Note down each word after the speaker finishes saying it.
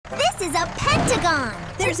is a pentagon.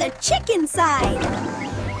 There's a chick inside.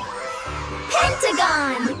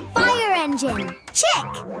 Pentagon. Fire engine.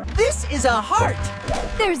 Chick. This is a heart.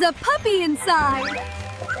 There's a puppy inside.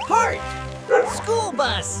 Heart. School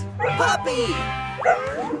bus. Puppy.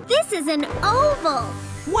 This is an oval.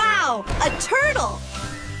 Wow, a turtle.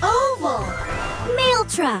 Oval. Mail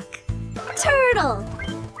truck. Turtle.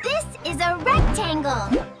 This is a rectangle.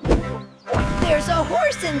 There's a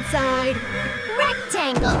horse inside.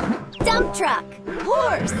 Rectangle. Dump truck.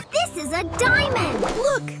 Horse. This is a diamond.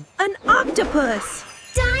 Look, an octopus.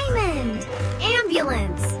 Diamond.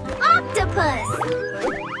 Ambulance. Octopus.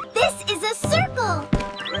 This is a circle.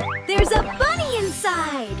 There's a bunny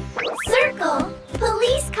inside. Circle.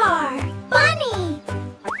 Police car. Bunny.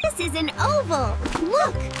 This is an oval.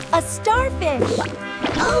 Look, a starfish.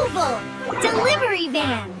 Oval. Delivery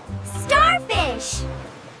van. Starfish.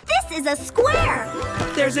 This is a square.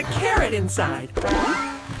 There's a carrot inside.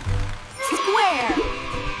 Square.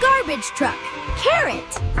 Garbage truck.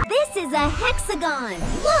 Carrot. This is a hexagon.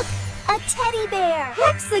 Look, a teddy bear.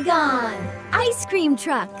 Hexagon. Ice cream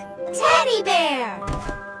truck. Teddy bear.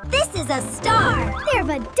 This is a star. There's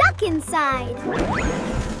a duck inside.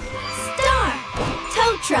 Star.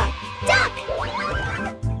 Tow truck. Duck.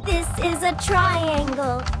 This is a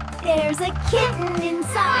triangle. There's a kitten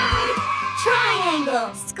inside.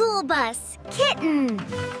 Triangle. School bus. Kitten.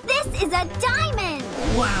 This is a diamond.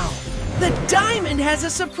 Wow, the diamond has a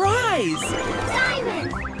surprise.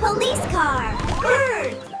 Diamond. Police car.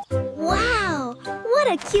 Bird. Wow,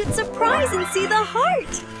 what a cute surprise, and see the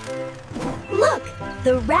heart. Look,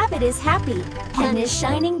 the rabbit is happy and is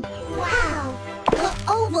shining. Wow, the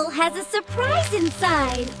oval has a surprise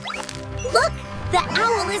inside. Look, the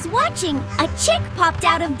owl is watching. A chick popped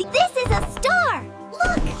out of the... This is a star.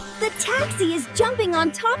 Look, the taxi is jumping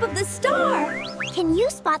on top of the star. Can you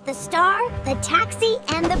spot the star, the taxi,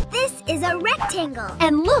 and the... This is a rectangle.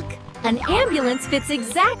 And look, an ambulance fits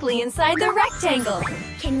exactly inside the rectangle.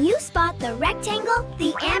 Can you spot the rectangle,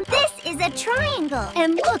 the This is a triangle.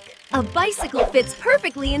 And look, a bicycle fits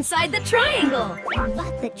perfectly inside the triangle.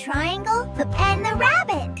 But the triangle, and the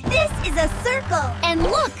rabbit. This is a circle. And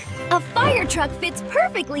look, a fire truck fits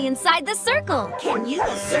perfectly inside the circle. Can you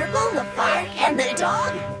circle the fire and the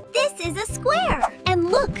dog? This is a square. And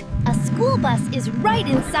look, a school bus is right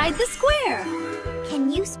inside the square. Can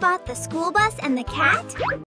you spot the school bus and the cat?